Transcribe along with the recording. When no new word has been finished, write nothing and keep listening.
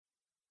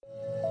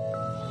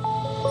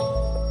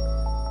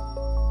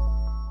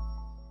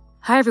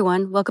Hi,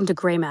 everyone. Welcome to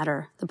Gray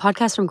Matter, the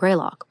podcast from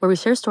Greylock, where we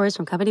share stories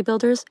from company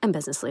builders and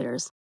business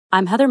leaders.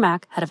 I'm Heather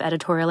Mack, head of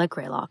editorial at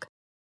Greylock.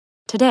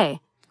 Today,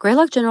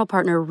 Greylock general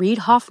partner Reid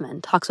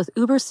Hoffman talks with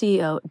Uber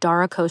CEO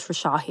Dara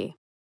Khosrowshahi.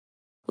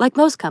 Like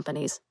most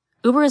companies,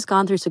 Uber has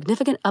gone through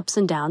significant ups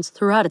and downs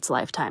throughout its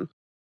lifetime.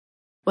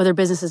 Whether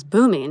business is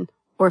booming,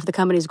 or if the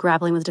company is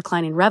grappling with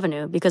declining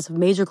revenue because of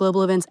major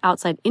global events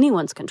outside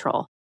anyone's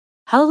control,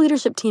 how the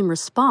leadership team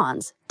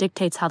responds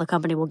dictates how the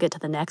company will get to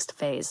the next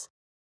phase.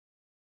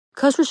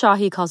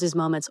 Khosrowshahi calls these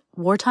moments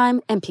wartime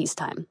and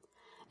peacetime,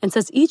 and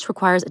says each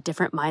requires a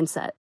different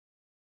mindset.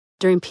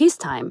 During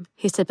peacetime,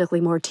 he's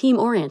typically more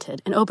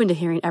team-oriented and open to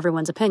hearing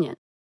everyone's opinion.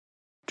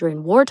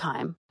 During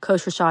wartime,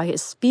 Khosrowshahi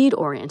is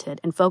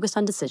speed-oriented and focused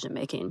on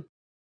decision-making.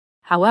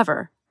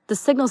 However, the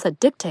signals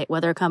that dictate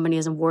whether a company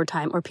is in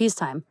wartime or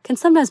peacetime can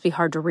sometimes be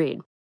hard to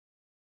read.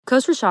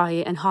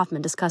 Khosrowshahi and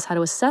Hoffman discuss how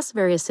to assess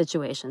various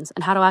situations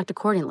and how to act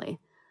accordingly,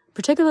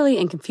 particularly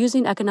in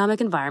confusing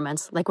economic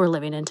environments like we're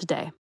living in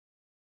today.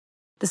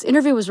 This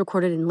interview was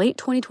recorded in late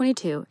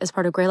 2022 as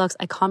part of Greylock's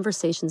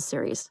iConversations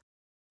series.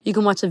 You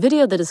can watch the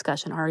video of the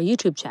discussion on our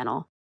YouTube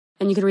channel,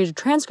 and you can read a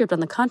transcript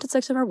on the content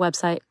section of our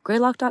website,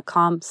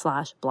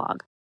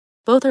 greylock.com/blog.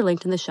 Both are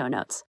linked in the show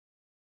notes.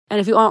 And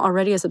if you aren't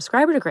already a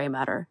subscriber to Gray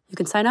Matter, you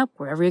can sign up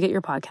wherever you get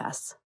your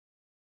podcasts.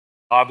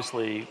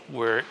 Obviously,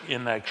 we're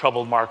in a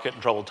troubled market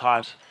and troubled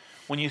times.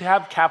 When you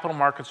have capital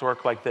markets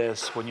work like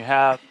this, when you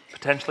have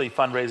potentially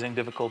fundraising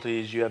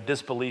difficulties, you have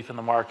disbelief in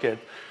the market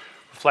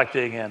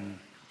reflecting in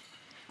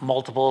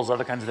multiples,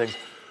 other kinds of things.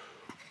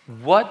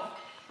 What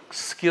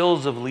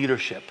skills of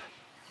leadership,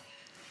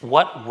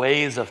 what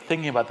ways of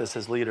thinking about this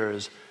as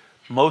leaders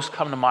most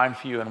come to mind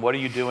for you, and what are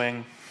you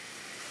doing,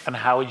 and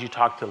how would you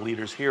talk to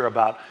leaders here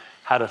about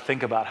how to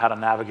think about how to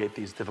navigate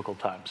these difficult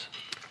times?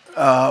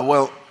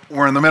 Well,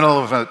 we're in the middle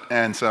of it,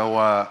 and so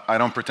I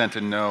don't pretend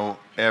to know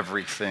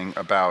everything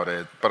about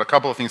it, but a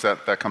couple of things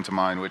that come to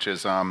mind, which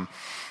is,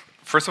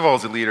 first of all,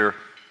 as a leader,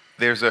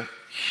 there's a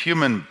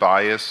human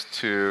bias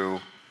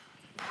to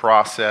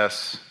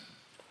process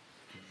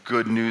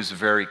good news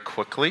very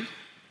quickly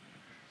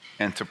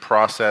and to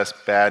process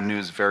bad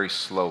news very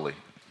slowly.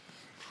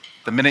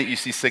 The minute you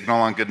see signal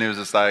on good news,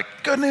 it's like,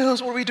 good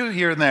news, what do we do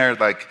here and there?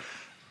 Like,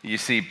 you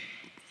see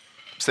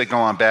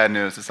signal on bad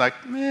news, it's like,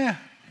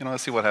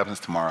 let's see what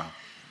happens tomorrow.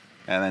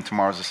 And then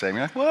tomorrow's the same.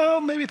 You're like,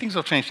 well, maybe things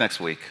will change next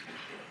week.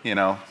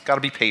 Got to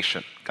be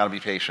patient,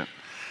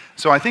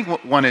 So I think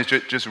one is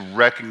just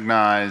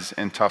recognize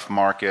in tough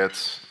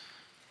markets,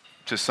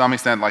 to some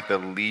extent, like the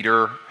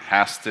leader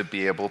has to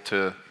be able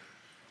to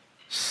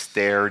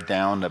stare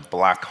down the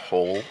black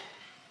hole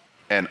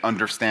and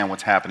understand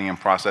what's happening and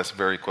process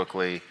very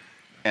quickly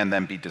and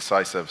then be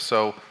decisive.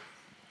 So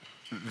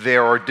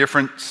there are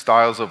different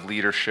styles of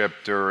leadership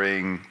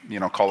during,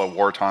 call it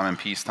wartime and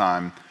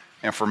peacetime.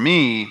 And for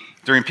me,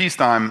 during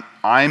peacetime,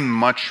 I'm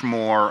much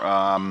more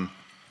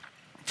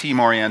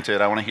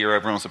team-oriented. I want to hear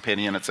everyone's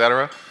opinion, et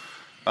cetera.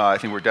 I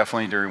think we're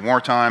definitely during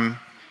wartime.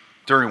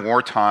 During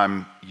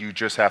wartime, you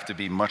just have to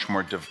be much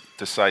more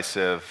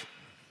decisive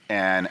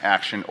and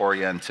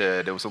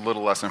action-oriented. It was a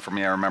little lesson for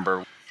me. I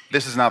remember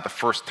this is not the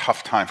first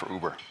tough time for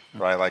Uber,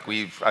 right? Like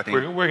we're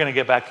going to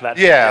get back to that.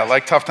 Yeah,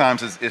 like tough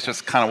times is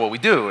just kind of what we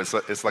do.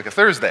 It's like a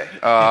Thursday,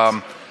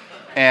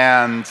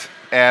 and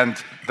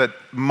the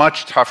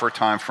much tougher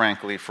time,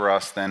 frankly, for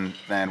us than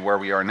where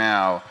we are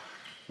now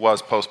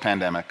was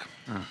post-pandemic.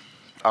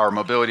 Our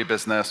mobility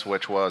business,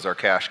 which was our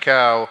cash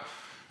cow,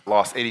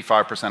 lost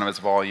 85% of its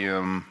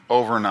volume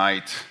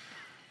overnight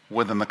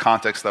within the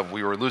context of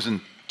we were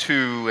losing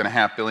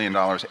 $2.5 billion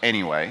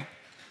anyway.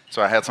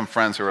 So I had some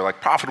friends who were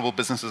like profitable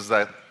businesses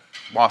that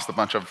lost a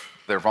bunch of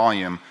their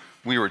volume.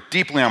 We were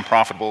deeply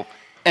unprofitable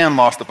and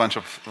lost a bunch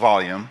of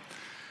volume.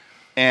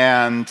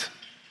 And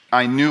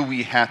I knew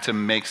we had to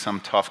make some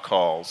tough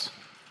calls.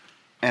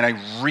 And I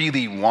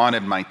really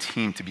wanted my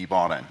team to be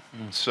bought in.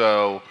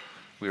 So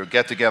we would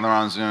get together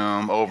on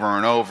Zoom over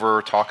and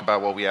over, talk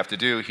about what we have to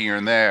do here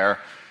and there.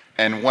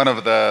 And one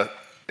of the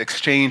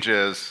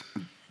exchanges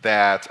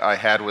that I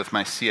had with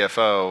my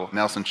CFO,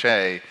 Nelson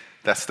Che,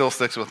 that still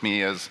sticks with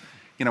me is,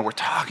 we're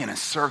talking in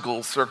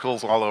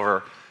circles all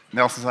over.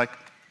 Nelson's like,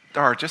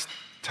 Dara, just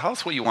tell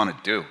us what you want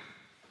to do.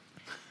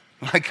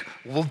 Like,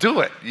 we'll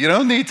do it. You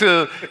don't need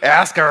to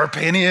ask our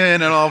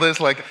opinion and all this.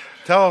 Like,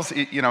 tell us,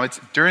 it's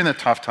during the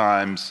tough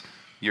times,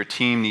 your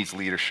team needs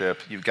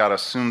leadership. You've got to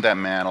assume that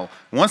mantle.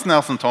 Once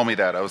Nelson told me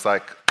that, I was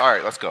like, all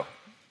right, let's go.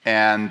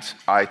 And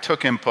I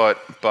took input,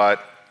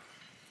 but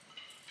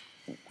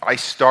I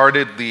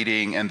started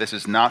leading, and this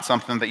is not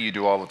something that you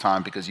do all the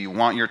time because you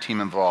want your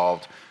team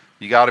involved.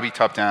 You got to be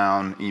top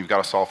down, and you've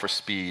got to solve for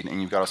speed,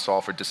 and you've got to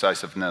solve for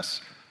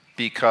decisiveness.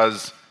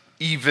 Because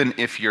even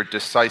if you're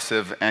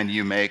decisive and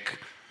you make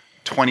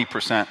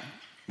 20%,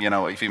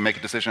 if you make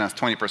a decision that's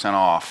 20%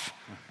 off,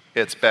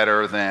 it's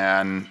better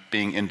than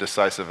being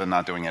indecisive and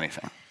not doing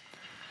anything.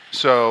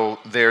 So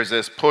there's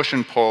this push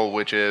and pull,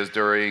 which is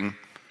during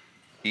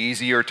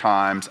easier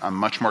times, I'm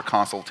much more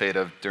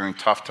consultative. During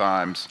tough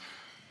times,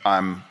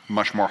 I'm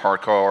much more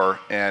hardcore,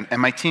 and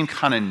my team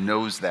kind of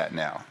knows that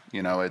now.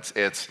 You know,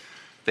 it's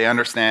they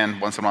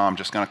understand once in a while I'm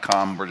just going to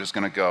come, we're just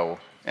going to go,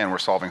 and we're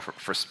solving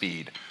for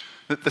speed.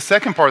 The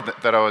second part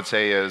that I would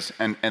say is,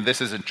 and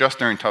this isn't just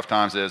during tough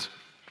times, is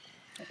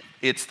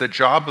it's the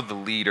job of the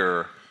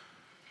leader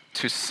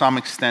to some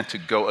extent to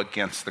go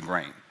against the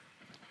grain.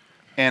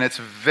 And it's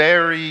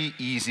very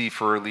easy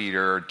for a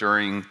leader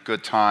during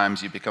good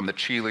times, you become the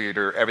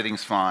cheerleader,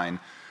 everything's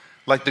fine.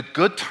 Like the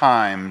good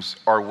times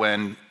are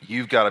when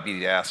you've got to be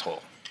the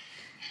asshole.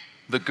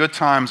 The good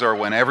times are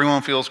when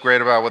everyone feels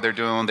great about what they're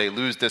doing, they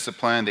lose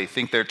discipline, they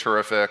think they're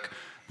terrific.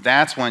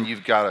 That's when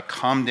you've got to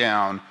come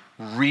down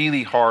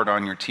really hard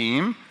on your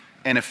team,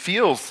 and it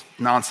feels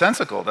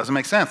nonsensical, it doesn't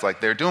make sense. Like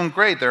they're doing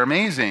great, they're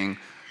amazing.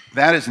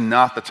 That is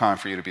not the time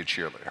for you to be a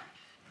cheerleader,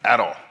 at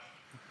all.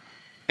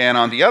 And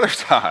on the other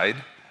side,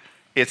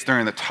 it's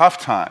during the tough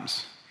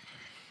times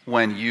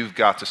when you've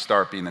got to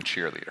start being a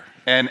cheerleader.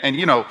 And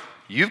you know,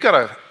 you've got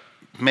to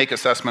make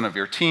assessment of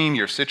your team,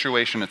 your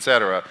situation, et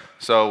cetera.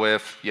 So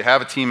if you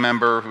have a team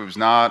member who's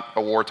not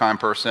a wartime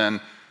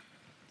person,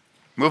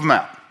 move them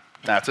out.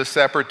 That's a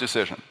separate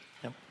decision.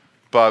 Yep.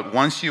 But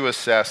once you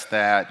assess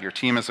that your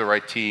team is the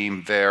right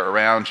team, they're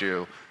around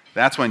you,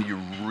 that's when you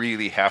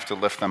really have to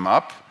lift them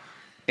up.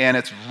 And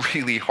it's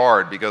really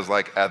hard because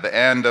like at the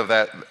end of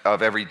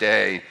every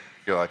day,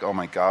 you're like, oh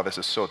my God, this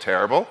is so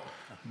terrible.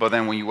 But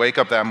then when you wake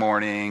up that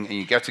morning and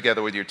you get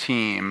together with your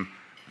team,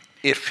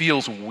 it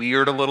feels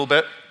weird a little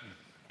bit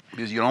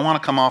because you don't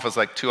want to come off as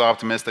like too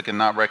optimistic and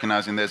not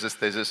recognizing there's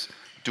this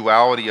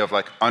duality of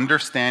like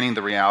understanding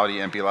the reality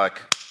and be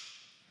like,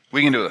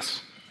 we can do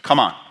this. Come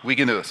on, we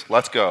can do this.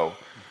 Let's go.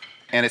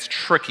 And it's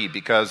tricky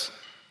because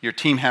your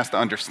team has to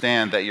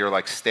understand that you're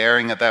like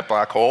staring at that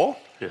black hole,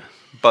 yeah.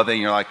 But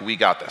then you're like, we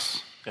got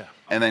this. Yeah.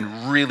 And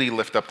then really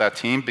lift up that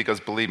team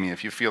because believe me,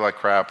 if you feel like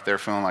crap, they're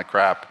feeling like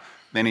crap,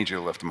 they need you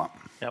to lift them up.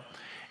 Yep.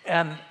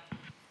 And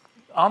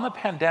on the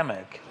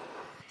pandemic,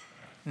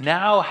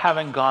 now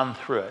having gone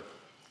through it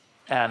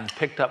and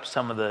picked up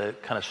some of the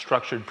kind of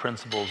structured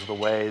principles of the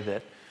way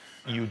that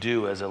you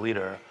do as a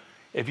leader,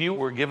 if you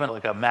were given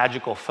like a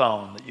magical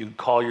phone that you'd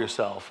call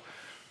yourself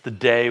the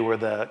day where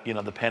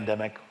the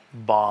pandemic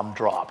bomb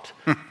dropped,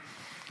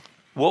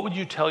 what would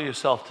you tell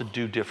yourself to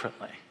do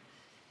differently?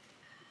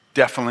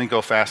 Definitely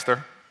go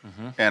faster.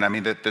 Mm-hmm. And I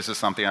mean, this is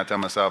something I tell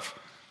myself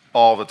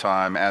all the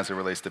time as it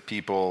relates to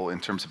people in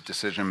terms of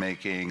decision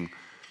making.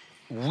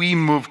 We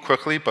moved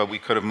quickly, but we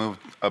could have moved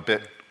a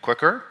bit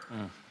quicker.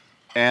 Mm.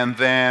 And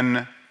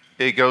then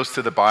it goes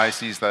to the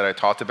biases that I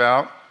talked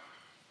about.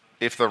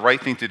 If the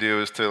right thing to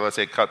do is to, let's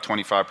say, cut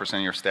 25%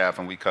 of your staff,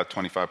 and we cut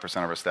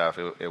 25% of our staff,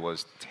 it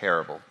was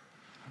terrible.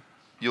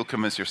 You'll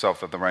convince yourself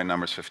that the right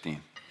number is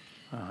 15.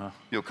 Uh-huh.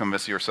 You'll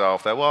convince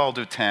yourself that, well, I'll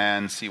do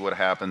 10, see what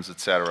happens,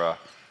 et cetera.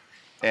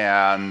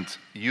 And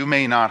you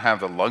may not have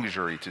the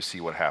luxury to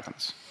see what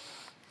happens.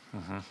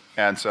 Mm-hmm.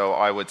 And so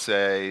I would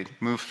say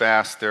move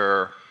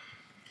faster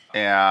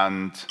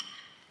and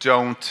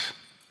don't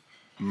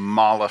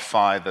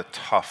mollify the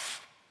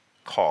tough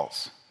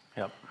calls.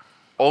 Yep.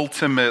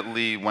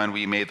 Ultimately, when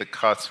we made the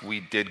cuts, we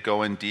did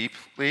go in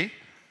deeply.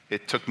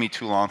 It took me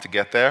too long to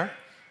get there.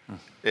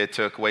 It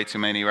took way too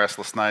many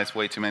restless nights,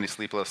 way too many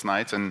sleepless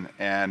nights,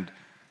 and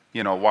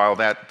while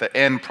the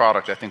end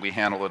product, I think we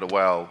handled it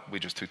well, we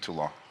just took too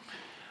long.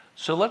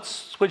 So let's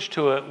switch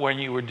to it when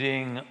you were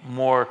being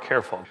more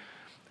careful.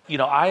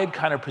 I had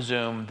kind of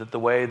presumed that the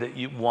way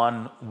that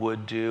one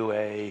would do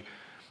a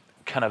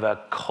kind of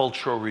a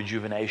cultural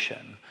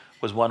rejuvenation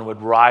was one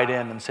would ride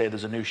in and say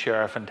there's a new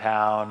sheriff in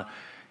town,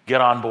 get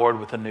on board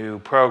with a new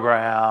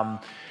program,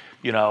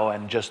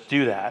 and just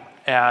do that.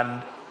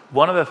 And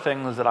one of the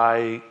things that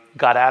I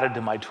got added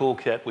to my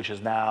toolkit, which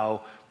is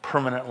now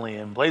permanently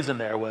emblazoned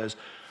there, was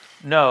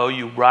no,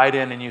 you ride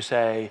in and you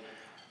say,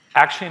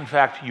 actually, in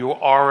fact, you're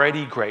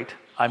already great.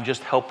 I'm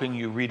just helping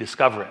you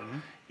rediscover it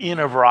in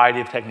a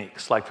variety of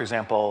techniques. Like, for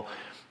example,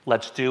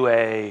 let's do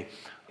a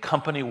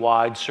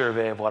company-wide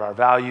survey of what our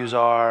values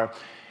are,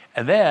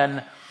 and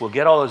then we'll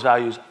get all those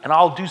values, and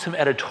I'll do some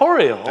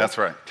editorial That's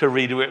right. to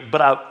redo it,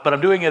 but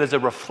I'm doing it as a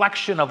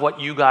reflection of what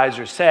you guys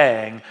are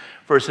saying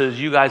versus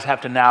you guys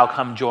have to now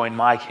come join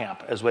my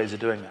camp as ways of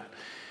doing that.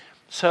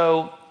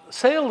 So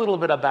say a little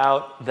bit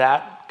about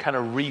that kind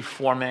of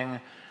reforming,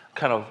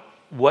 kind of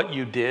what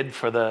you did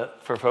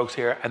for folks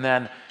here, and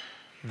then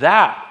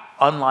that,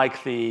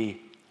 unlike the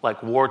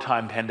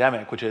wartime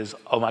pandemic, which is,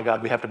 oh my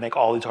God, we have to make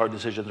all these hard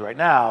decisions right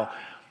now,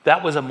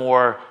 that was a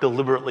more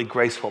deliberately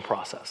graceful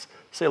process.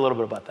 Say a little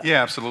bit about that.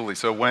 Yeah, absolutely.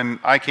 So when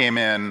I came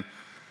in,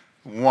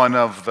 one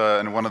of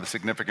the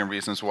significant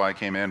reasons why I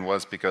came in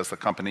was because the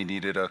company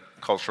needed a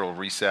cultural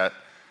reset,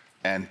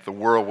 and the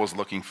world was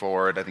looking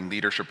for it. I think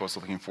leadership was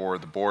looking for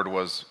it. The board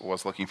was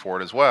looking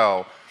for it as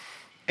well.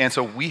 And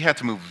so we had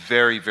to move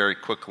very, very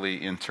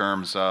quickly in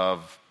terms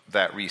of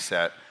that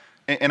reset.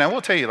 And I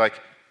will tell you,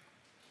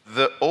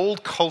 the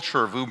old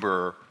culture of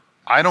Uber,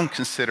 I don't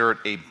consider it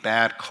a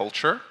bad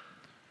culture.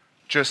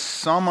 Just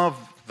some of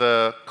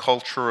the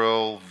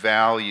cultural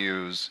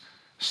values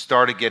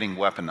started getting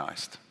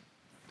weaponized.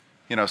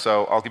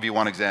 So I'll give you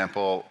one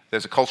example.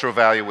 There's a cultural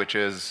value which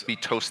is be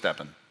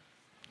toe-stepping,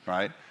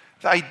 right?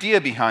 The idea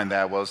behind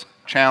that was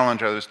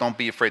challenge others, don't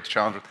be afraid to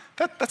challenge.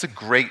 That's a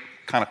great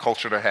kind of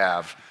culture to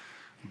have,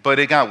 but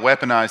it got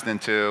weaponized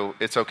into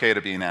it's okay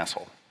to be an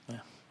asshole,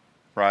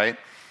 right?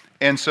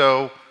 And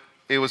so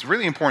it was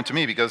really important to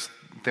me because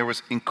there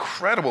was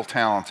incredible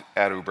talent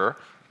at Uber.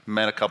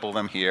 Met a couple of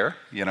them here,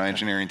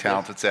 engineering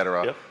talent, et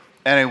cetera. Yep.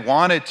 And I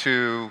wanted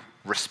to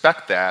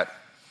respect that,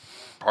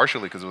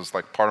 partially because it was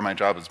like part of my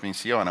job as being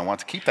CEO, and I wanted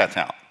to keep that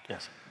talent.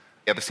 Yes.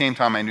 At the same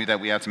time, I knew that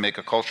we had to make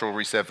a cultural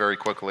reset very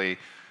quickly.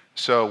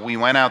 So we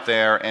went out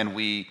there and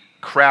we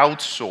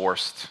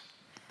crowdsourced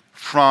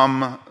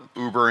from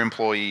Uber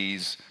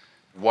employees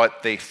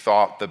what they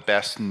thought the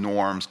best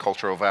norms,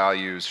 cultural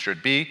values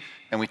should be.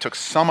 And we took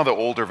some of the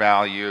older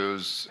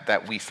values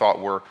that we thought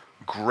were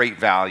great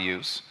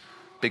values,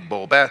 big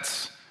bold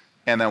bets,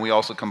 and then we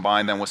also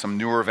combined them with some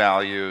newer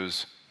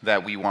values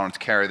that we wanted to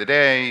carry the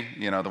day.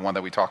 The one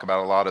that we talk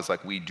about a lot is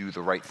like we do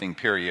the right thing,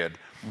 period.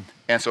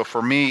 And so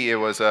for me, it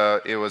was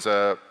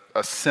a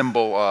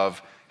symbol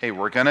of, hey,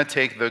 we're going to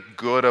take the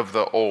good of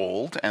the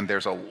old, and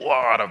there's a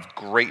lot of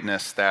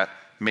greatness that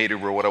made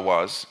Uber what it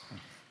was,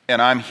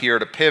 and I'm here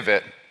to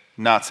pivot,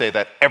 not say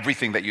that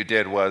everything that you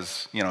did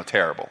was,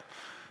 terrible.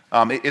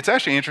 It's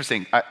actually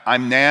interesting.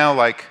 I'm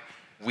now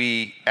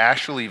we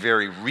actually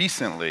very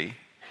recently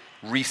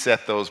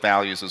reset those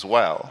values as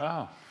well.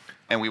 Oh.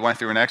 And we went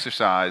through an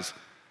exercise.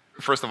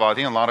 First of all, I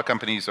think a lot of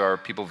companies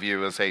people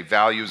view as, hey,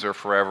 values are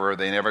forever,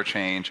 they never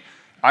change.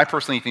 I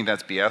personally think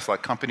that's BS.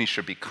 Like, companies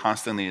should be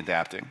constantly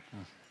adapting,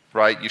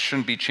 right? You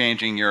shouldn't be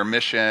changing your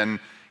mission.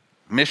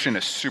 Mission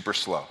is super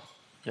slow.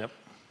 Yep.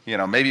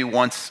 Maybe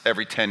once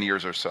every 10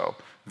 years or so.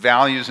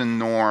 Values and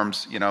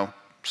norms,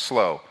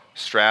 slow.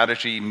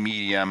 Strategy,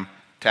 medium,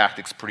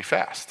 tactics, pretty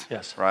fast.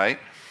 Yes. Right?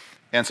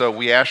 And so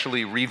we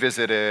actually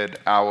revisited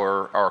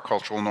our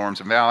cultural norms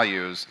and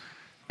values.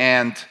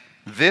 And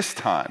this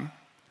time,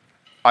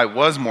 I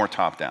was more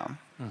top-down.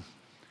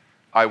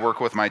 I work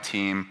with my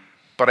team,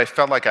 but I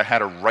felt like I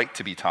had a right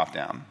to be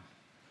top-down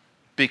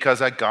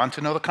because I'd gone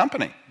to know the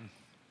company.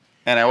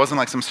 And I wasn't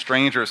like some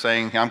stranger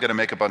saying, hey, I'm going to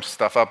make a bunch of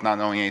stuff up, not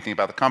knowing anything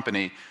about the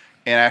company.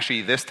 And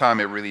actually, this time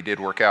it really did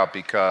work out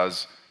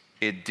because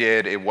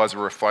it was a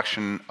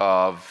reflection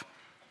of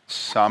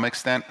some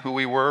extent who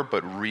we were,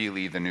 but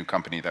really the new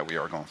company that we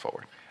are going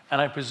forward. And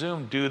I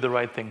presume do the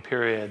right thing,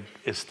 period,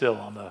 is still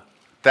on the...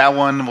 That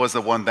one was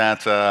the one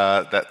that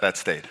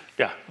stayed.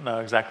 Yeah, no,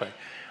 exactly.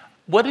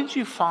 What did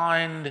you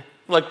find,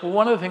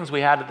 one of the things we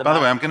had at the... By the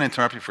way, I'm going to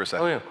interrupt you for a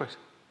second. Oh, yeah, of course.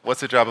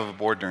 What's the job of a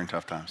board during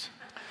tough times?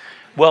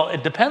 Well,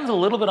 it depends a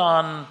little bit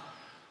on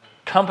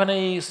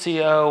company,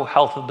 CEO,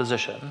 health of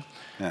position.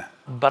 Yeah.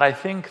 But I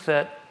think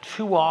that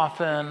too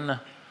often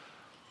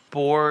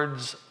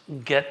boards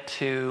get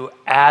to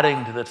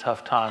adding to the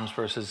tough times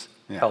versus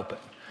helping.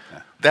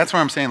 Yeah. That's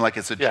where I'm saying,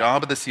 it's a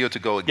job of the CEO to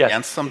go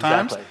against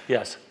sometimes. Exactly.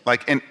 Yes.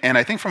 And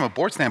I think from a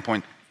board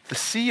standpoint, the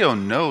CEO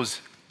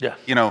knows,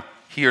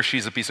 he or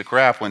she's a piece of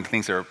crap when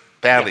things are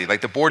badly.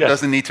 Like, the board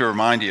doesn't need to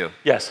remind you.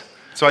 Yes.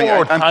 So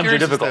or I'm times are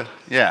difficult.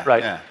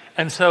 Right. Yeah.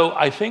 And so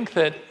I think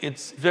that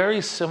it's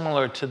very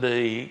similar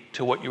to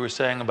what you were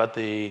saying about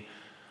the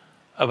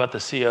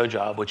CEO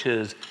job, which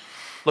is,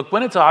 look,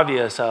 when it's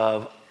obvious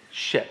of,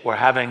 shit, we're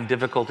having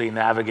difficulty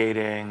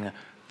navigating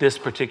this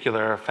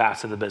particular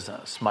facet of the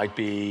business. Might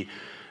be,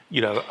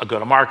 a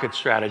go-to-market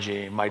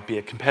strategy, might be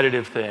a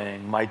competitive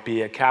thing, might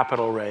be a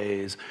capital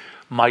raise,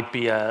 might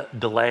be a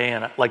delay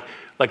in like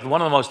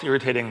one of the most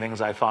irritating things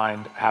I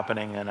find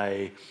happening in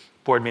a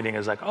board meeting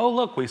is oh,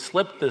 look, we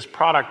slipped this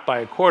product by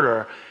a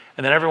quarter,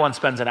 and then everyone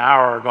spends an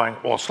hour going,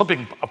 well,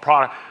 slipping a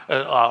product,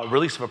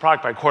 release of a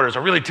product by a quarter is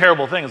a really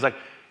terrible thing. It's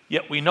yeah,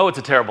 we know it's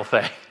a terrible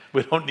thing.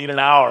 We don't need an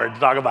hour to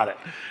talk about it,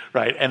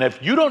 right? And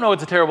if you don't know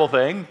it's a terrible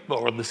thing,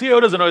 or the CEO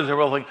doesn't know it's a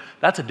terrible thing,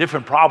 that's a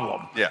different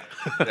problem. Yeah.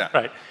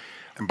 Right.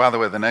 And by the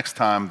way, the next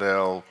time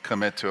they'll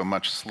commit to a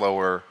much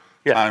slower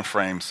time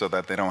frame so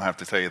that they don't have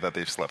to tell you that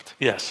they've slipped.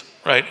 Yes,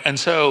 right. And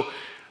so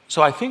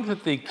I think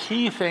that the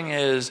key thing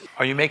is,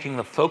 are you making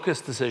the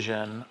focused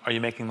decision? Are you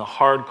making the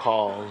hard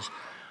calls?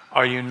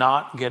 Are you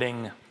not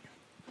getting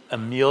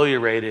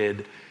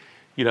ameliorated,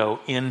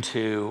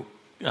 into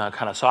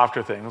kind of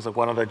softer things?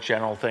 One of the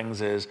general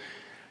things is,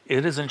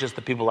 it isn't just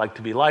that people like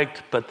to be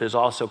liked, but there's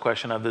also a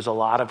question of there's a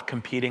lot of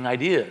competing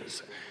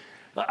ideas.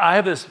 I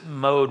have this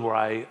mode where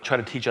I try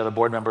to teach other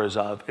board members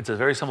of, it's a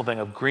very simple thing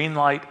of green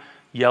light,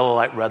 yellow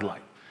light, red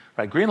light.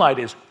 Right? Green light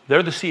is,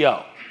 they're the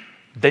CEO.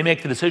 They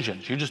make the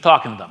decisions. You're just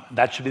talking to them.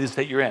 That should be the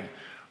state you're in.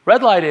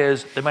 Red light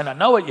is, they might not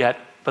know it yet,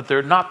 but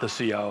they're not the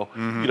CEO.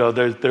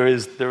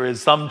 Mm-hmm. There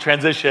is some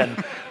transition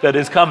that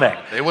is coming.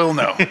 They will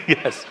know.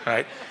 Yes,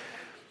 right.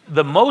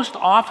 The most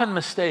often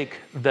mistake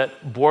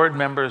that board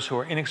members who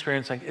are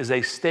inexperienced is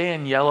they stay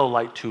in yellow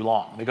light too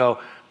long. They go,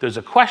 there's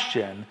a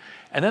question,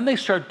 and then they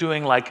start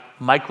doing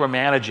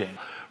micromanaging,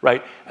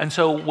 right? And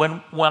so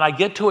when I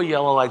get to a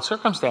yellow light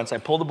circumstance, I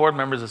pull the board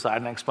members aside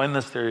and I explain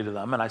this theory to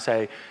them, and I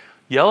say,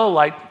 yellow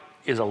light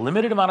is a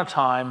limited amount of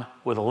time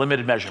with a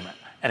limited measurement,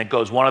 and it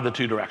goes one of the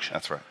two directions.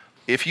 That's right.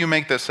 If you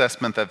make the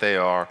assessment that they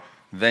are,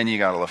 then you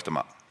got to lift them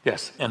up.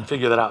 Yes, and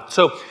figure that out.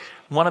 So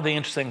one of the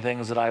interesting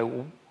things that I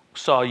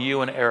saw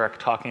you and Eric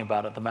talking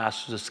about at the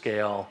Masters of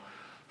Scale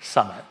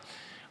Summit,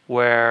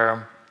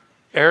 where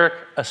Eric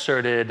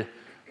asserted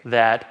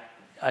that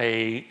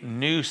a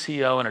new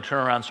CEO in a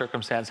turnaround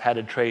circumstance had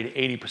to trade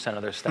 80%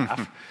 of their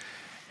staff.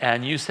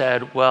 And you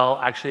said, well,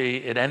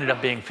 actually, it ended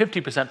up being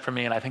 50% for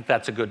me, and I think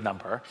that's a good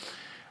number.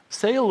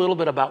 Say a little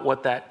bit about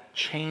what that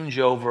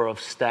changeover of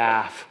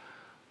staff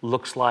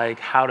looks like,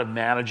 how to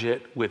manage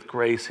it with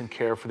grace and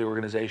care for the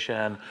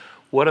organization.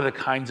 What are the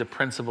kinds of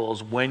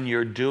principles when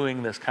you're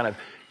doing this kind of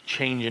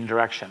change in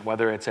direction,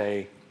 whether it's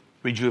a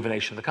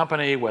rejuvenation of the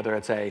company, whether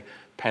it's a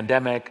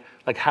pandemic,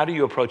 like how do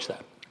you approach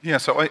that? Yeah,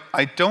 so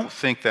I don't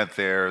think that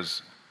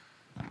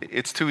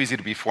it's too easy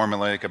to be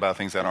formulaic about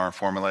things that aren't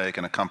formulaic,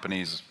 and a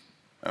company's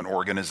an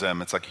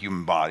organism, it's like a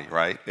human body,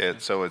 right?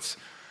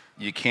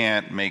 You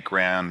can't make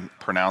grand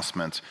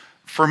pronouncements.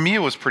 For me, it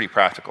was pretty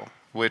practical,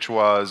 which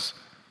was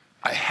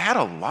I had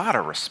a lot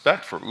of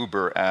respect for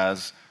Uber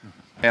as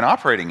an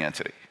operating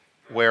entity.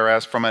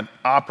 Whereas from an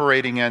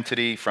operating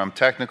entity, from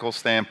technical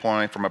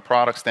standpoint, from a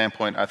product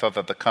standpoint, I thought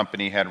that the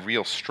company had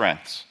real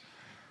strengths.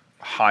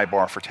 High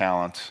bar for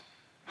talent,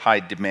 high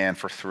demand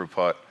for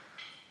throughput.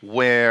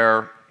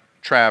 Where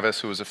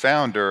Travis, who was a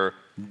founder,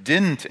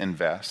 didn't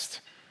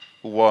invest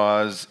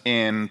was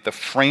in the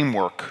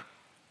framework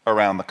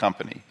around the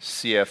company.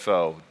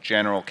 CFO,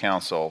 general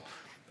counsel,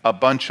 a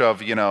bunch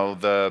of,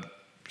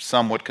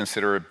 some would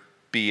consider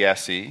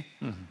BSE,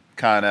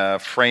 kind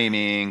of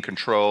framing,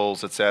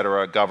 controls, et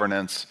cetera,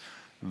 governance,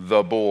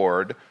 the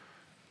board.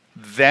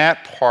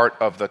 That part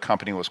of the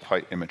company was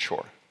quite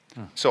immature.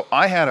 So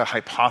I had a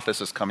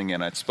hypothesis coming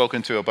in. I'd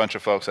spoken to a bunch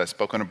of folks. I'd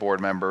spoken to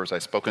board members.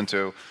 I'd spoken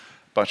to a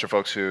bunch of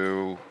folks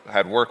who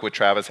had worked with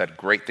Travis, had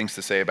great things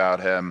to say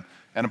about him,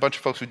 and a bunch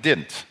of folks who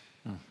didn't,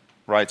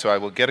 right? So I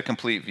will get a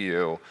complete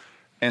view.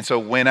 And so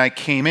when I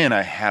came in,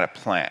 I had a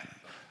plan.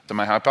 So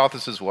my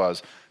hypothesis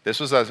was this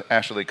was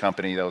actually a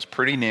company that was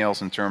pretty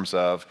nails in terms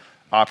of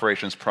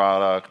operations,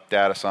 product,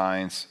 data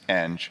science,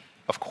 and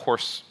of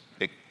course,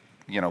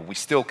 we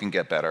still can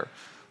get better.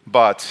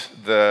 But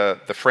the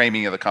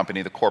framing of the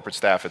company, the corporate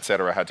staff, et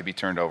cetera, had to be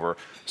turned over.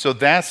 So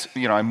that's,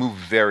 I moved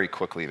very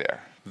quickly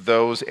there.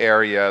 Those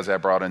areas, I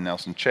brought in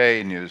Nelson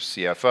Che, new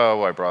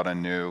CFO, I brought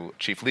in new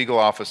chief legal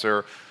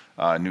officer,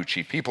 new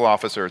chief people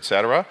officer, et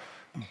cetera.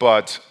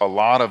 But a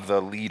lot of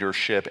the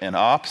leadership and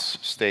ops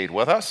stayed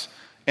with us.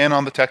 And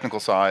on the technical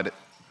side,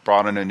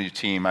 brought in a new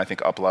team, I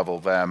think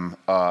up-leveled them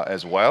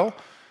as well.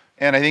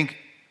 And I think,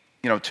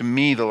 to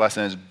me, the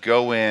lesson is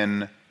go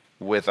in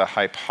with a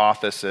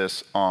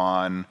hypothesis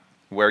on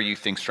where you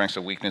think strengths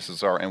and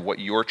weaknesses are and what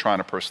you're trying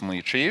to personally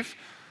achieve.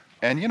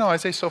 And, I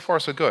say so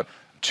far so good.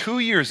 2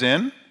 years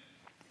in,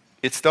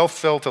 it still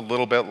felt a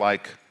little bit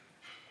like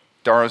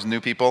Dara's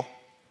new people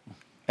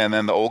and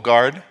then the old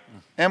guard.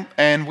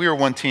 And we were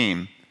one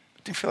team.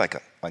 It didn't feel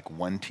like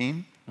one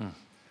team.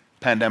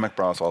 Pandemic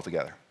brought us all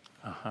together.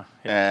 Yeah.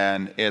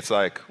 And it's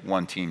like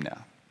one team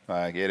now.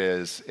 Like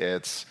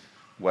it's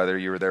whether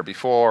you were there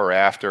before or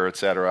after, et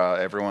cetera,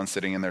 everyone's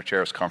sitting in their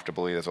chairs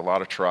comfortably. There's a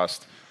lot of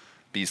trust.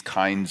 These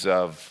kinds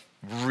of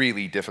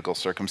really difficult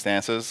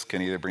circumstances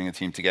can either bring a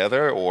team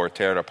together or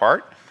tear it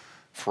apart.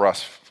 For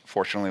us,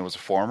 fortunately, it was a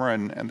former,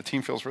 and the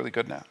team feels really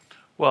good now.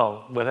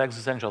 Well, with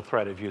existential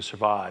threat, if you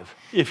survive.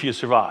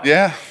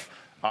 Yeah.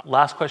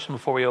 Last question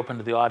before we open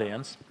to the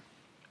audience.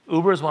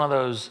 Uber is one of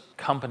those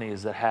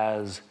companies that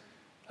has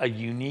a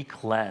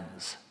unique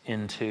lens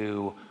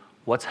into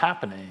what's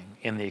happening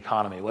in the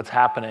economy, what's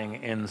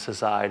happening in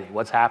society,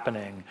 what's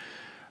happening.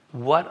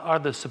 What are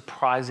the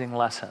surprising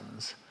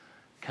lessons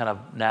kind of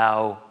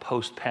now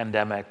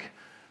post-pandemic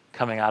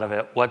coming out of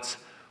it? What's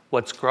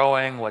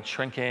growing, what's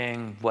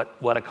shrinking,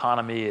 what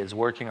economy is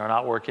working or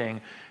not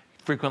working?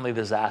 Frequently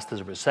this is asked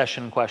as a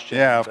recession question.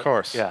 Yeah, of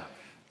course. Yeah.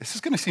 This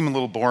is going to seem a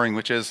little boring,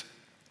 which is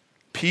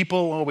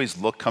people always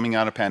look coming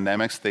out of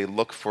pandemics, they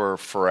look for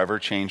forever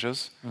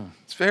changes.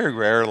 It's very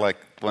rare, like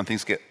when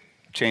things get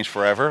changed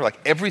forever, like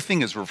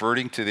everything's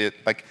reverting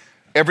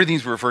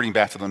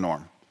back to the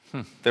norm.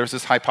 There's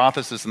this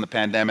hypothesis in the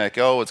pandemic,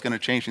 it's going to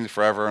change things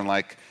forever. And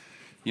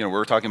we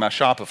were talking about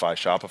Shopify.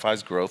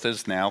 Shopify's growth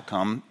has now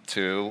come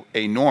to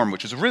a norm,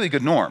 which is a really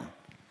good norm,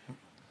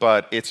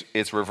 but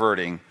it's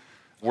reverting.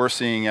 We're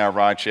seeing our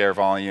rideshare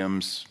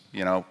volumes,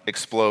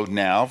 explode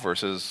now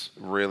versus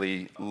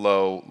really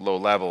low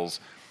levels.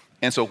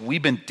 And so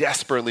we've been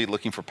desperately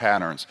looking for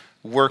patterns,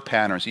 work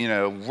patterns,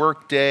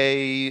 work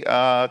day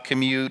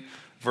commute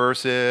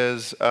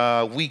versus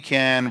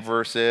weekend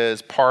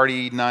versus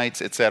party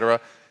nights, et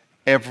cetera.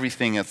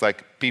 Everything is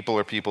like people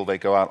are people, they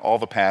go out, all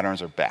the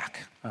patterns are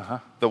back.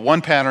 The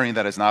one pattern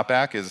that is not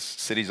back is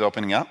cities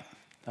opening up.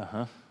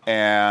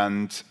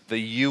 And the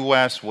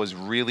U.S. was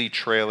really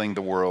trailing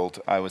the world,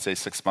 I would say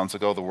 6 months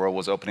ago. The world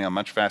was opening up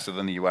much faster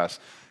than the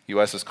U.S.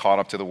 U.S. has caught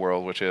up to the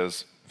world, which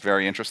is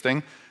very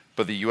interesting.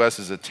 But the U.S.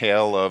 is a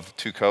tale of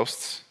two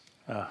coasts,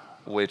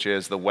 which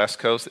is the West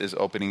Coast is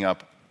opening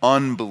up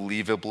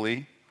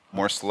unbelievably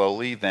more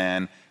slowly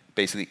than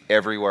basically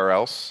everywhere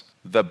else.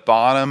 The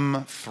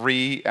bottom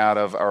 3 out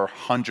of our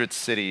 100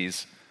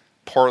 cities,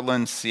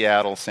 Portland,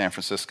 Seattle, San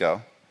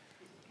Francisco,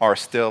 are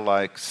still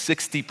like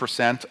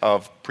 60%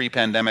 of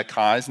pre-pandemic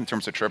highs in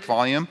terms of trip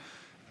volume.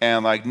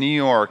 And like New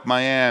York,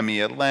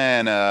 Miami,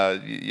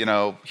 Atlanta,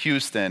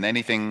 Houston,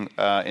 anything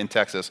in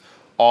Texas,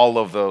 all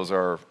of those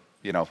are,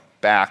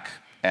 back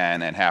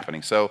and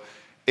happening. So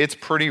it's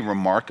pretty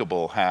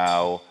remarkable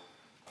how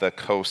the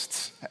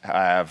coasts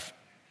have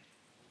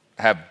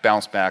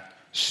bounced back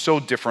so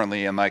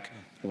differently in like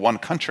one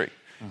country.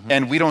 Mm-hmm.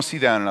 And we don't see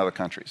that in other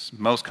countries.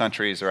 Most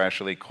countries are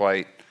actually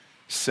quite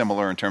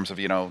similar in terms of,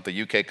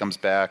 the UK comes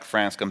back,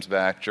 France comes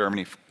back,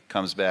 Germany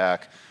comes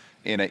back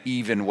in an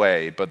even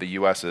way, but the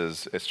US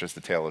it's just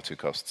the tale of two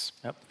coasts.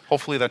 Yep.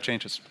 Hopefully that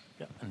changes.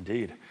 Yeah,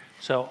 indeed.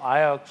 So I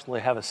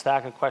actually have a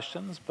stack of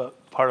questions,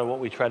 but part of what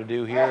we try to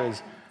do here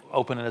is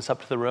opening this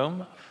up to the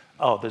room.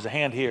 Oh, there's a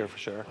hand here for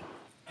sure.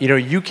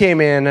 You came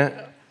in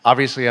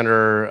obviously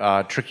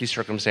under tricky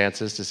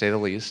circumstances, to say the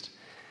least.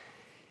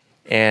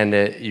 And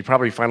you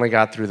probably finally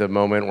got through the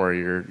moment where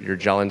you're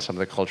gelling some of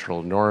the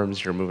cultural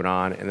norms, you're moving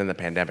on, and then the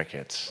pandemic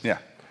hits. Yeah.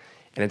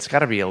 And it's got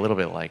to be a little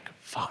bit like,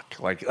 fuck,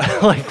 like,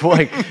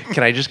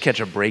 can I just catch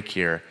a break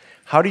here?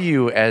 How do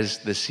you, as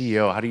the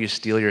CEO, how do you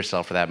steel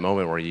yourself for that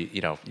moment where you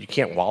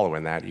can't wallow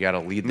in that? You got to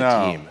lead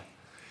the team.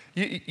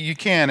 You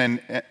can,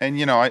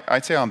 and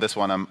I'd say on this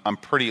one, I'm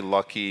pretty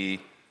lucky,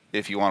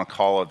 if you want to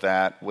call it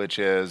that, which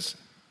is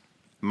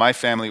my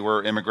family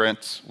were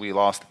immigrants. We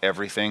lost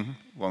everything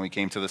when we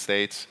came to the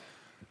States.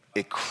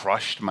 It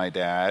crushed my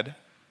dad.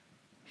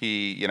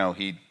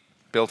 He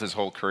built his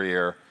whole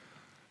career.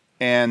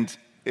 And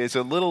it's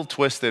a little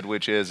twisted,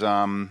 which is,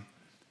 I'm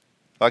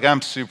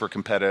super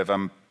competitive.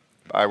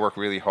 I work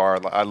really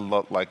hard. I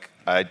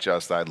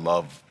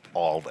love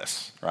all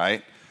this,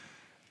 right?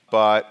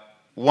 But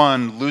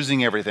one,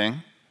 losing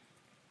everything,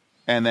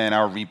 and then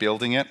our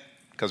rebuilding it,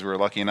 because we were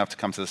lucky enough to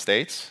come to the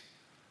States.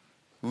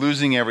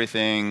 Losing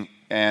everything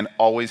and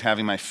always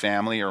having my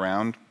family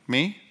around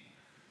me,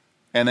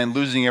 and then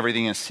losing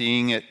everything and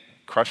seeing it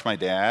crush my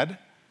dad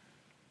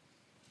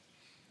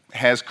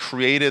has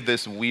created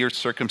this weird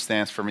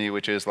circumstance for me,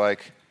 which is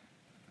like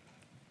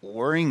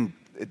worrying,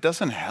 it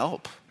doesn't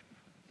help.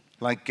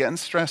 Like getting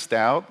stressed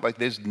out, like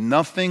there's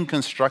nothing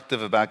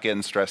constructive about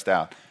getting stressed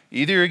out.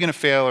 Either you're gonna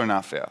fail or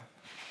not fail.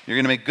 You're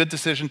gonna make good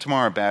decision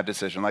tomorrow or bad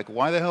decision. Like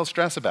why the hell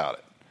stress about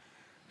it?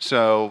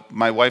 So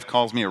my wife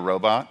calls me a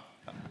robot.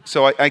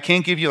 So I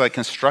can't give you like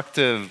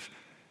constructive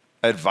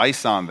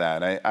advice on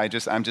that.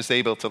 I'm just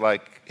able to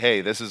like,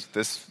 hey,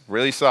 this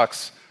really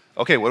sucks.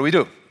 Okay, what do we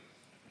do?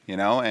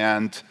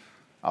 And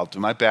I'll do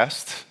my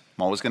best.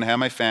 I'm always gonna have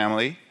my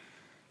family.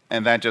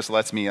 And that just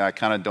lets me, I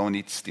kind of don't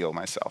need to steel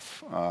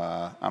myself.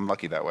 I'm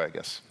lucky that way, I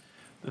guess.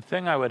 The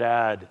thing I would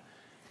add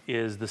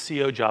is the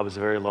CEO job is a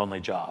very lonely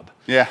job.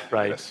 Yeah,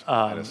 right. It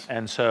is.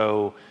 And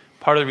so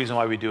part of the reason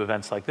why we do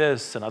events like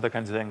this and other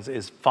kinds of things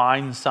is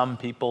find some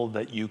people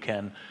that you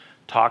can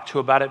talk to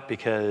about it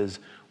because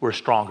we're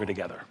stronger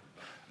together.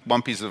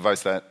 One piece of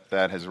advice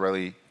that has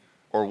really,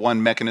 or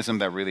one mechanism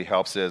that really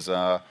helps is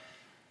I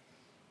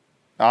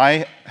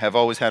have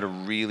always had a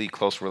really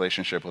close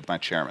relationship with my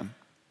chairman.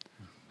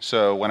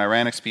 So when I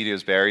ran Expedia, it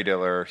was Barry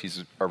Diller.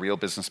 He's a real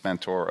business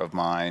mentor of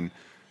mine.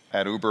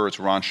 At Uber, it's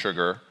Ron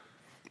Sugar.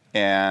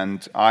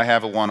 And I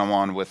have a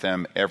one-on-one with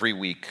him every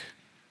week,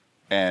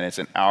 and it's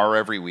an hour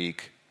every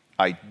week.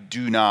 I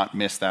do not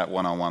miss that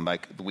one-on-one.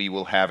 Like, we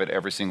will have it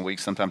every single week.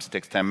 Sometimes it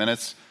takes 10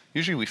 minutes.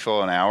 Usually we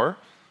fill an hour.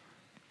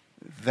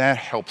 That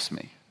helps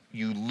me.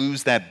 You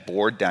lose that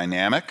board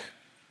dynamic.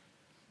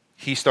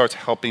 He starts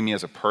helping me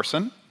as a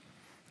person.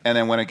 And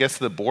then when it gets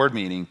to the board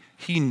meeting,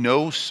 he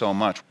knows so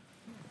much.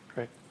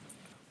 Great.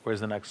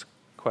 Where's the next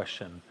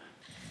question?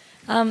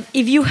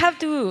 If you have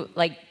to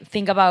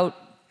think about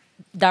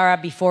Dara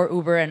before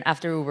Uber and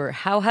after Uber,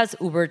 how has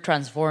Uber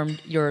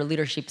transformed your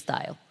leadership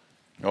style?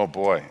 Oh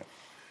boy.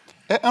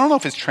 I don't know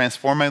if it's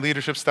transformed my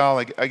leadership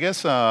style. I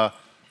guess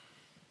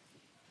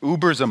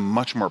Uber's a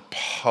much more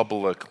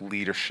public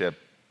leadership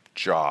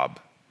job.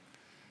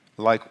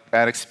 Like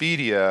at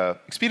Expedia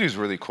is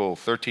really cool.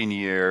 13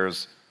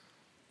 years,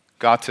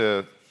 got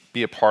to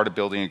be a part of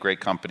building a great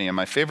company. And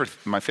my favorite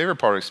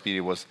part of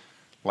Expedia was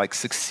like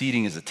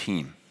succeeding as a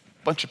team.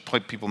 A bunch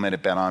of people made a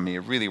bet on me. It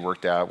really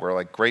worked out. We're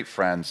like great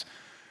friends.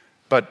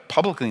 But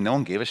publicly, no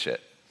one gave a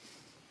shit,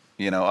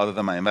 other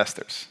than my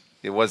investors.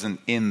 It wasn't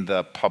in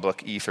the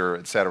public ether,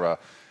 et cetera.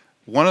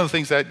 One of the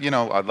things that,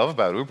 I love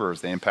about Uber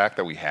is the impact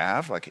that we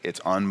have. Like, it's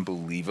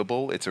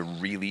unbelievable. It's a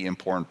really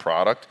important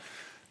product.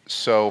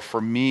 So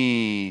for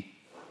me,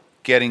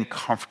 getting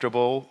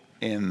comfortable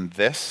in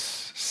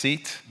this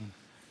seat,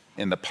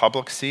 in the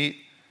public seat,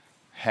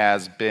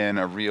 has been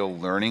a real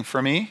learning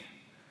for me.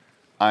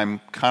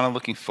 I'm kind of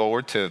looking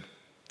forward to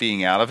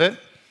being out of it,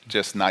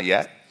 just not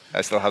yet.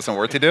 I still have some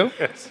work to do.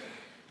 Yes.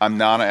 I'm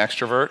not an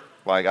extrovert.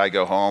 Like, I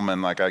go home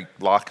and I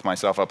lock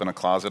myself up in a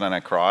closet and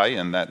I cry,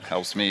 and that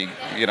helps me,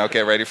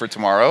 get ready for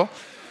tomorrow.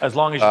 As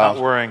long as you're not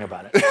worrying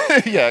about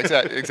it. Yeah,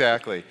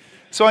 exactly.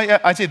 So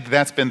I'd say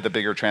that's been the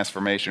bigger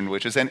transformation,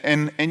 which is,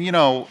 and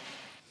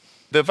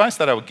the advice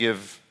that I would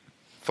give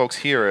folks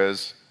here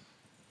is,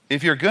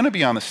 if you're going to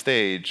be on the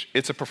stage,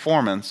 it's a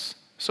performance,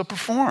 so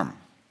perform.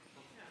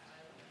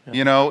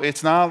 You know,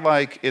 it's not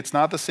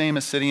the same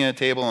as sitting at a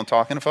table and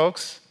talking to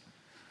folks.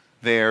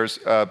 There's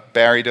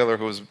Barry Diller,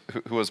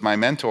 who was my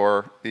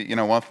mentor. You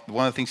know, one of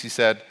the things he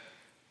said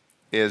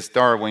is,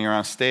 Dara, when you're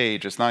on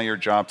stage, it's not your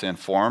job to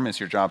inform, it's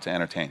your job to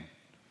entertain.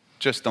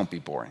 Just don't be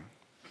boring.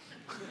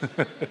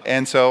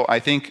 And so I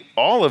think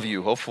all of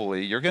you,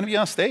 hopefully, you're going to be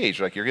on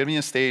stage. Like, you're going to be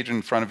on stage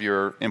in front of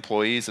your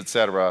employees, et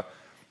cetera.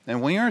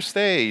 And when you're on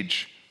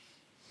stage,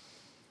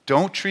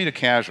 don't treat it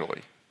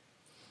casually.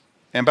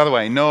 And by the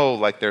way, I know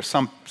like there's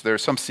some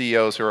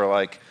CEOs who are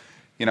like,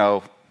 you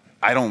know,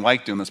 I don't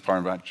like doing this part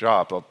of my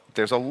job. But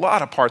there's a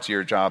lot of parts of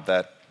your job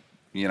that,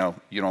 you know,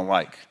 you don't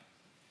like,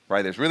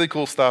 right? There's really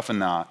cool stuff and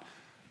not.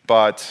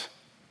 But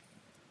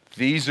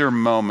these are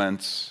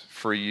moments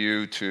for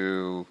you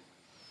to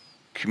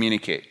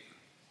communicate.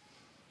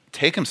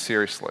 Take them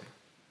seriously.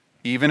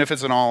 Even if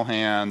it's an all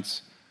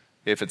hands,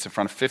 if it's in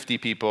front of 50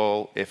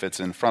 people, if it's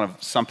in front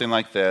of something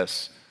like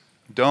this,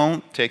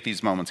 don't take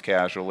these moments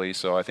casually.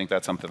 So I think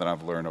that's something that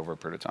I've learned over a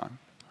period of time.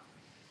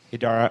 Hey,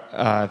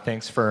 Dara,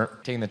 thanks for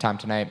taking the time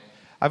tonight.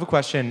 I have a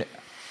question.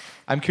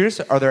 I'm curious,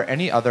 are there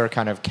any other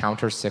kind of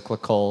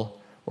counter-cyclical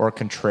or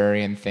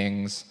contrarian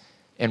things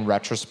in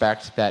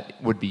retrospect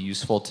that would be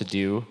useful to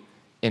do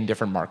in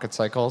different market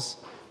cycles?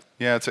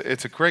 Yeah,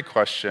 it's a great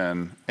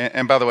question.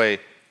 And by the way,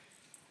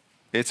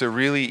 it's a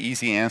really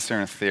easy answer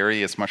in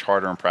theory. It's much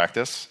harder in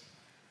practice.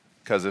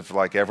 Because if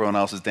like everyone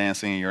else is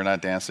dancing and you're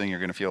not dancing, you're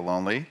going to feel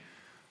lonely.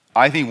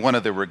 I think one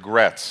of the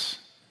regrets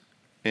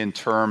in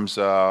terms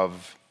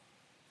of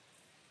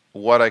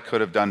what I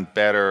could have done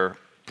better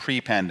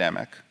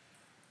pre-pandemic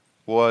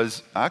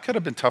was I could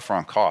have been tougher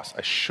on costs.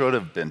 I should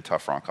have been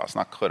tougher on costs.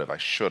 Not could have, I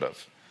should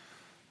have.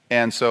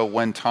 And so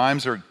when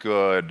times are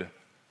good,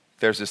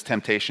 there's this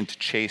temptation to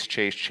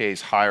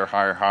chase,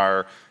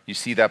 hire. You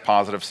see that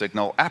positive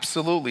signal.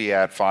 Absolutely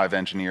add 5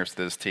 engineers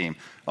to this team.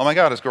 Oh my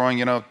God, it's growing,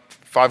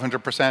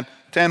 500%.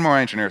 10 more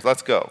engineers,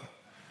 let's go.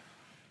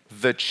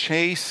 The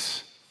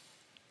chase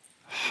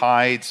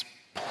hides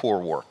poor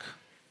work.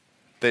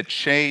 The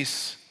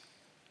chase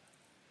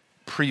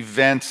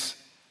prevents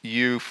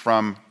you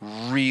from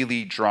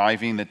really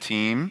driving the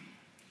team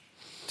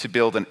to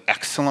build an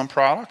excellent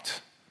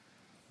product,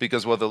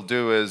 because what they'll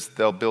do is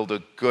they'll build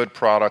a good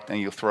product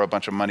and you'll throw a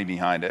bunch of money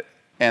behind it,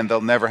 and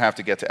they'll never have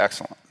to get to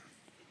excellent.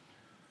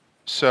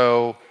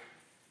 So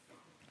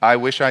I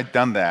wish I'd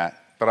done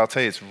that, but I'll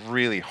tell you, it's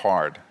really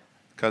hard,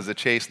 because the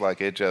chase,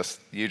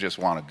 you just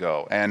want to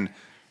go.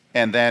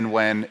 And then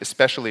when,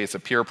 especially it's a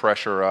peer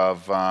pressure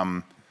of,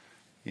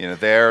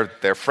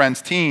 their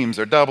friends' teams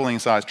are doubling in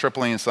size,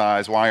 tripling in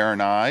size, why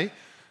aren't I?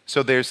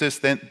 So there's this,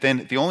 then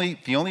the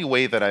only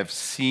way that I've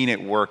seen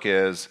it work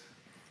is,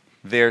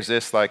 there's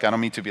this, I don't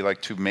mean to be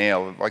too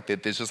male,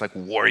 there's this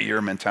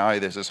warrior mentality,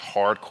 there's this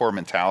hardcore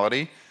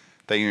mentality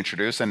that you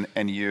introduce, and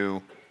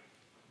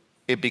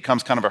it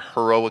becomes kind of a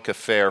heroic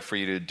affair for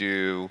you to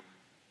do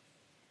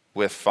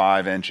with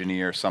 5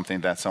 engineers,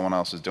 something that someone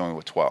else is doing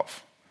with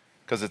 12.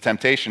 Because the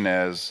temptation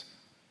is,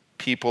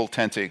 people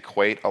tend to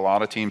equate, a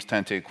lot of teams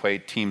tend to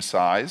equate team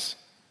size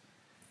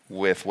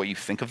with what you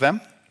think of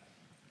them.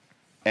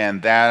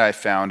 And that I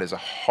found is the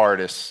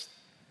hardest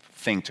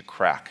thing to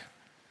crack,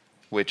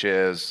 which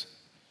is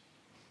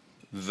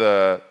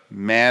the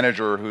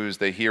manager who's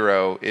the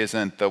hero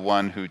isn't the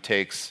one who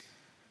takes,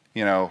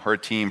 her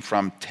team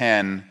from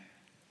 10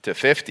 to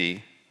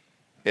 50.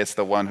 It's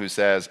the one who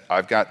says,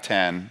 I've got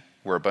 10,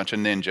 we're a bunch of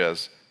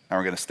ninjas, and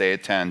we're going to stay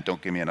at 10,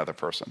 don't give me another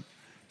person.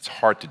 It's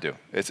hard to do.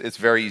 It's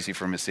very easy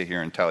for me to sit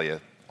here and tell you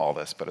all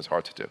this, but it's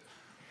hard to do.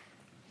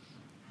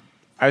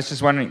 I was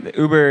just wondering,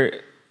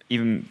 Uber,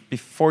 even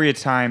before your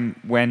time,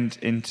 went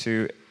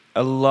into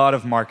a lot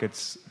of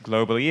markets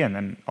globally, and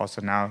then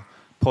also now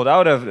pulled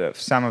out of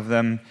some of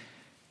them.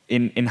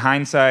 In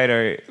hindsight,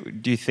 or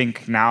do you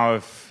think now,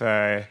 if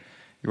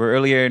you were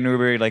earlier in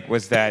Uber,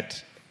 was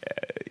that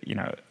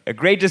a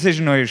great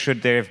decision, or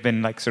should there have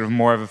been sort of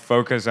more of a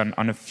focus on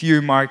a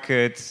few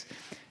markets?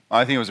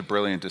 I think it was a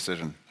brilliant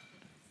decision.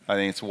 I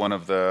think it's one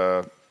of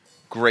the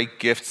great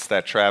gifts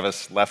that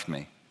Travis left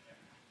me.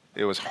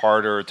 It was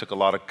harder, it took a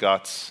lot of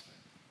guts,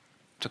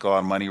 took a lot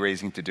of money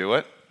raising to do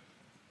it.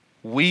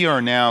 We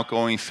are now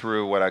going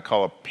through what I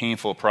call a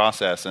painful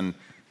process, and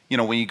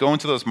when you go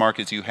into those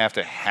markets, you have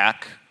to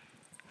hack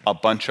a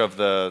bunch of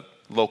the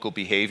local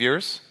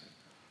behaviors,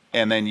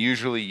 and then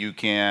usually you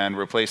can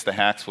replace the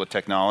hacks with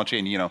technology,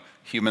 and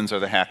humans are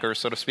the hackers,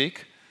 so to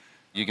speak.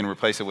 You can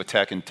replace it with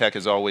tech, and tech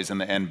is always in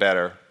the end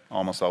better,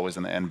 almost always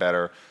in the end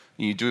better.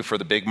 You do it for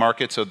the big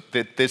market. So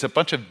there's a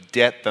bunch of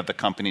debt that the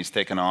company's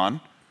taken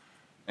on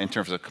in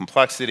terms of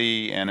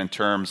complexity and in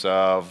terms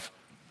of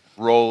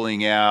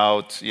rolling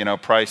out,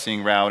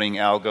 pricing, routing,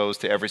 algos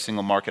to every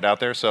single market out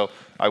there. So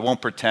I won't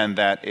pretend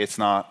that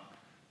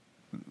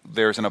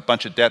there isn't a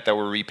bunch of debt that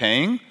we're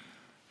repaying,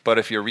 but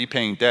if you're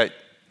repaying debt,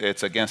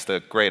 it's against a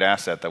great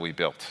asset that we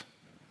built.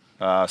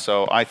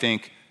 So I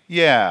think,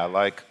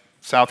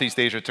 Southeast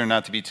Asia turned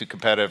out to be too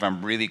competitive.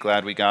 I'm really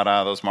glad we got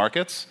out of those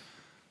markets.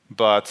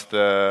 But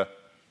the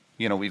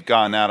we've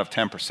gotten out of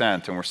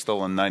 10% and we're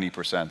still in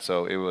 90%.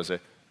 So it was a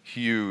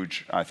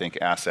huge, I think,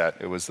 asset.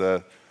 It was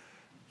the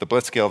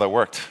blitzscale that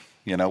worked,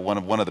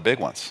 one of the big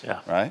ones,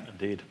 Yeah, right?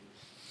 Indeed.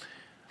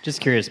 Just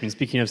curious,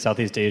 speaking of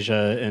Southeast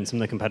Asia and some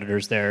of the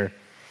competitors there,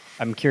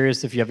 I'm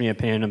curious if you have any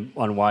opinion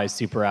on why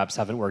super apps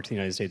haven't worked in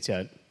the United States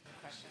yet.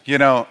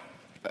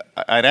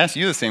 I'd ask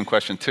you the same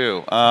question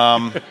too.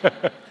 I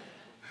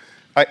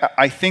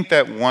think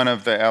that one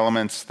of the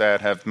elements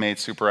that have made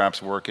super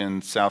apps work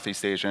in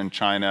Southeast Asia and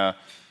China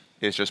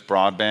is just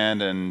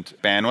broadband and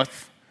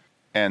bandwidth.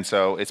 And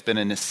so it's been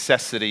a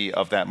necessity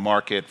of that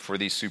market for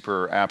these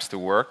super apps to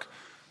work.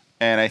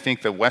 And I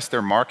think the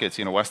Western markets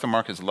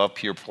love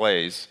pure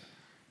plays.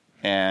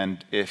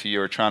 And if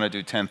you're trying to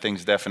do 10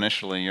 things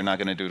definitionally, you're not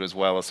going to do it as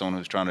well as someone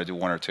who's trying to do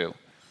one or two.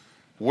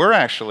 We're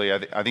actually,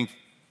 I think,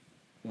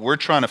 we're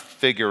trying to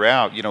figure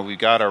out, we've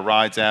got our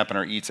Rides app and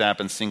our Eats app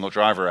and single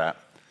driver app.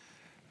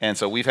 And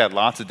so we've had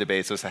lots of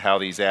debates as to how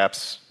these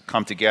apps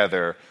come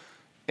together.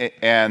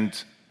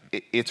 And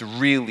it's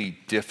really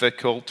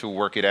difficult to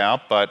work it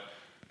out, but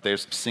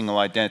there's single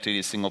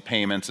identity, single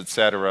payments, et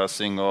cetera,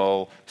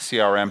 single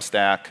CRM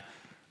stack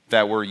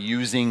that we're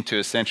using to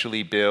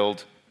essentially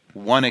build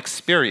one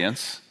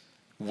experience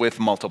with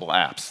multiple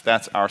apps.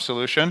 That's our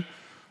solution,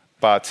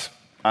 but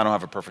I don't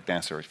have a perfect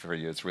answer for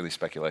you. It's really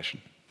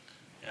speculation.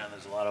 Yeah,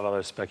 there's a lot of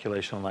other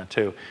speculation on that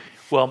too.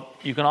 Well,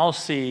 you can all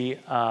see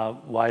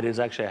why it is.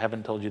 Actually, I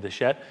haven't told you this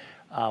yet.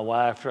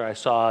 After I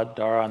saw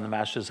Dara on the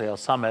Master Scale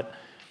Summit,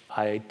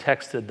 I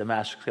texted the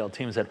Master Scale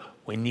team and said,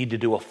 we need to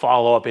do a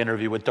follow-up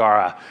interview with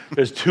Dara.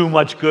 There's too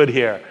much good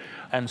here.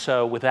 And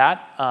so with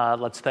that,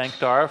 let's thank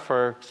Dara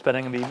for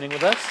spending the evening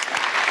with us.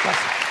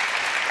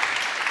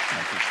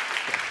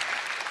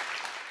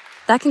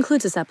 That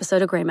concludes this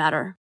episode of Gray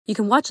Matter. You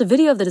can watch a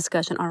video of the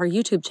discussion on our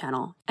YouTube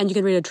channel, and you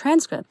can read a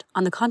transcript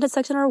on the content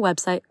section of our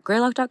website,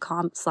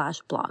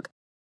 greylock.com/blog.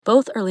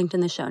 Both are linked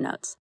in the show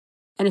notes.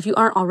 And if you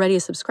aren't already a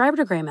subscriber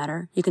to Gray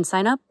Matter, you can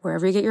sign up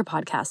wherever you get your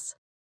podcasts.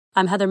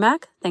 I'm Heather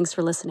Mack. Thanks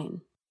for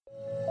listening.